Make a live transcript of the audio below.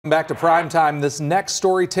Back to prime time. This next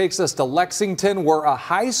story takes us to Lexington, where a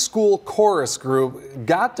high school chorus group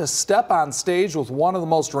got to step on stage with one of the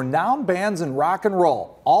most renowned bands in rock and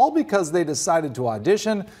roll, all because they decided to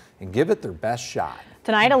audition and give it their best shot.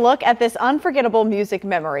 Tonight, a look at this unforgettable music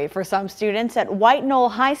memory for some students at White Knoll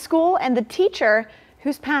High School and the teacher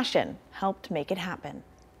whose passion helped make it happen.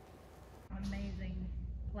 Amazing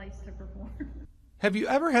place to perform. Have you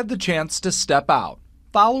ever had the chance to step out,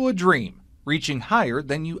 follow a dream, reaching higher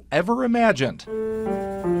than you ever imagined?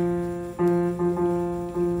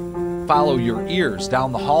 Follow your ears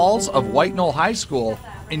down the halls of White Knoll High School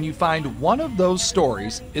and you find one of those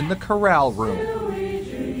stories in the chorale room.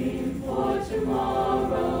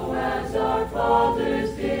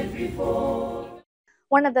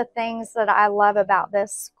 One of the things that I love about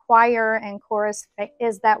this choir and chorus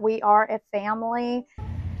is that we are a family.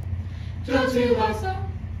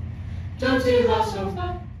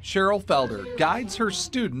 Cheryl Felder guides her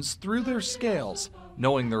students through their scales,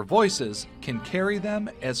 knowing their voices can carry them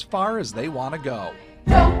as far as they want to go.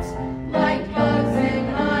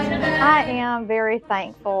 I am very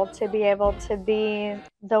thankful to be able to be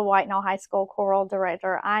the White Knoll High School choral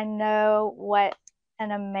director. I know what an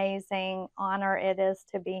amazing honor it is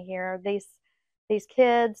to be here. These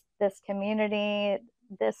kids, this community,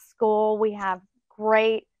 this school, we have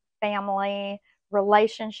great family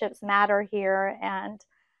relationships matter here, and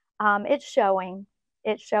it's showing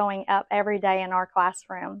up every day in our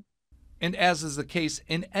classroom. And as is the case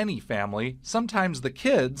in any family, sometimes the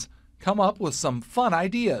kids come up with some fun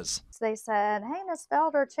ideas. So they said, "Hey, Miss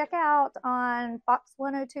Felder, check out on Fox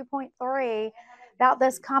 102.3 about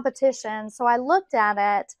this competition." So I looked at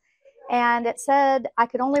it and it said I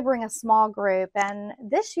could only bring a small group. And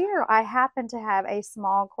this year I happened to have a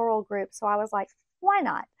small choral group. So I was like, why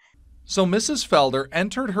not? So Mrs. Felder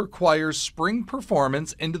entered her choir's spring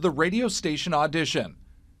performance into the radio station audition.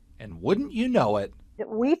 And wouldn't you know it,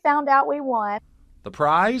 we found out we won. The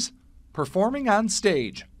prize? Performing on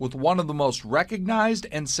stage with one of the most recognized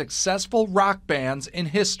and successful rock bands in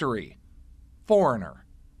history, Foreigner.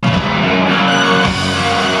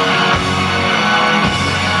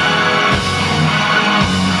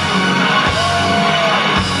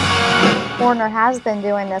 Foreigner has been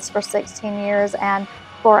doing this for 16 years, and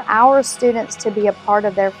for our students to be a part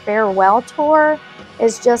of their farewell tour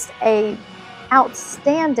is just an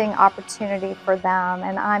outstanding opportunity for them,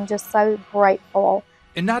 and I'm just so grateful.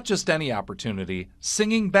 And not just any opportunity,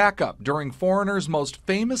 singing backup during Foreigner's most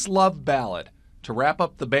famous love ballad to wrap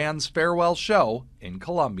up the band's farewell show in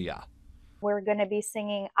Columbia. We're going to be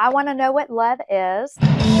singing "I Want to Know What Love Is."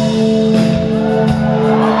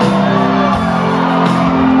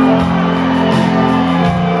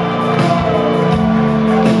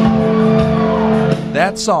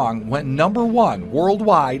 That song went #1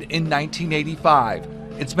 worldwide in 1985.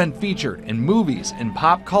 It's been featured in movies and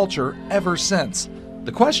pop culture ever since.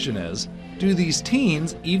 The question is, do these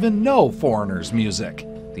teens even know Foreigner's music?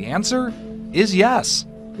 The answer is yes.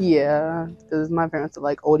 Yeah, because my parents are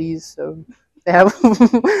like oldies, so they have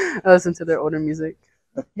listen to their older music.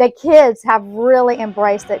 The kids have really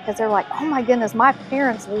embraced it because they're like, oh my goodness, my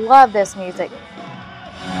parents love this music.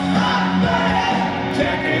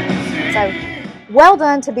 So well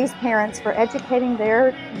done to these parents for educating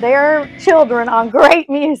their children on great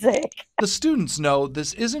music. The students know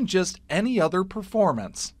this isn't just any other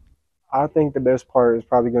performance. I think the best part is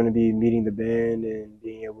probably going to be meeting the band and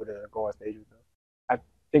being able to go on stage with them. I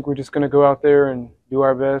think we're just going to go out there and do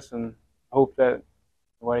our best and hope that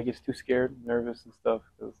nobody gets too scared, nervous and stuff,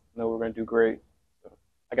 because I know we're going to do great. So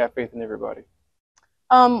I got faith in everybody.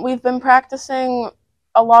 We've been practicing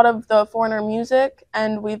a lot of the Foreigner music,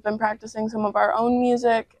 and we've been practicing some of our own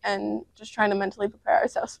music and just trying to mentally prepare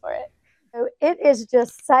ourselves for it. So it is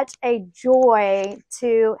just such a joy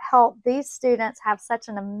to help these students have such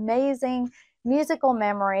an amazing musical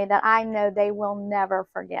memory that I know they will never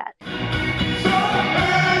forget.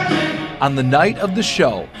 On the night of the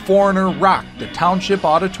show, Foreigner rocked the Township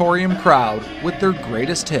Auditorium crowd with their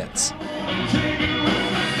greatest hits.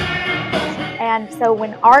 And so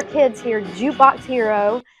when our kids hear Jukebox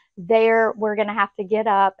Hero, we're going to have to get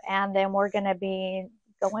up, and then we're going to be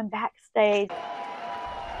going backstage.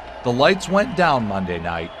 The lights went down Monday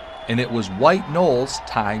night, and it was White Knoll's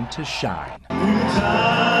time to shine.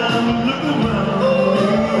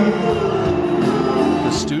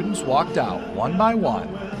 The students walked out one by one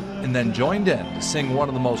and then joined in to sing one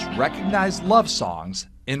of the most recognized love songs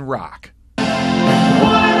in rock.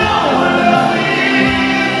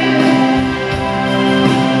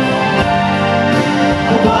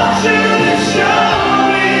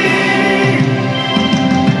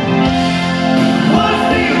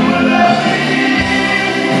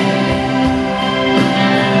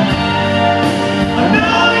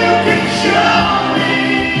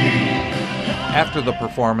 After the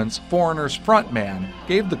performance, Foreigner's frontman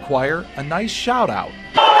gave the choir a nice shout out.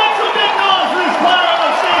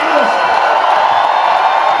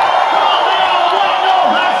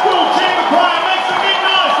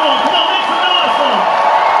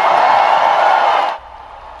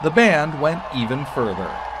 The band went even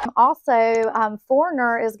further. Also,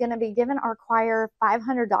 Foreigner is going to be giving our choir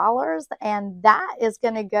 $500, and that is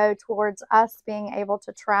going to go towards us being able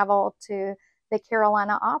to travel to the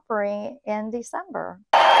Carolina Opry in December.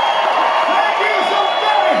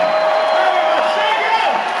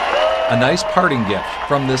 A nice parting gift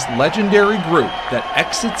from this legendary group that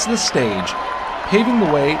exits the stage, paving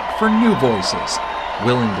the way for new voices,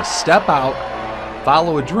 willing to step out,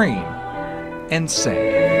 follow a dream, and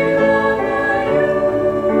sing.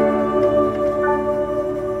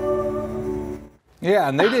 Yeah,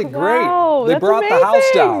 and they did great. Wow, They that's brought the house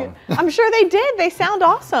amazing. down. I'm sure they did. They sound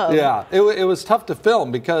awesome. Yeah, it was tough to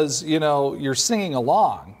film because, you know, you're singing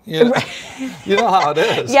along. You know, you know how it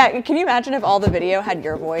is. Yeah, can you imagine if all the video had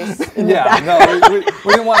your voice in the Yeah, background? no,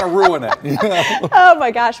 we didn't want to ruin it. You know? Oh my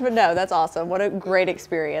gosh, but no, that's awesome. What a great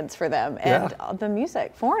experience for them. And the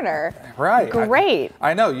music, Foreigner. Right. Great.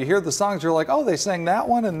 I know. You hear the songs, you're like, oh, they sang that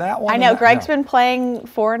one and that one. I know, Greg's been playing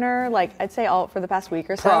Foreigner, like I'd say all for the past week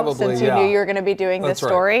or so. Probably, since you knew you were going to be doing this That's right.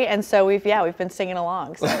 story. And so we've been singing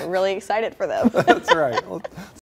along. So really excited for them. That's right. Well,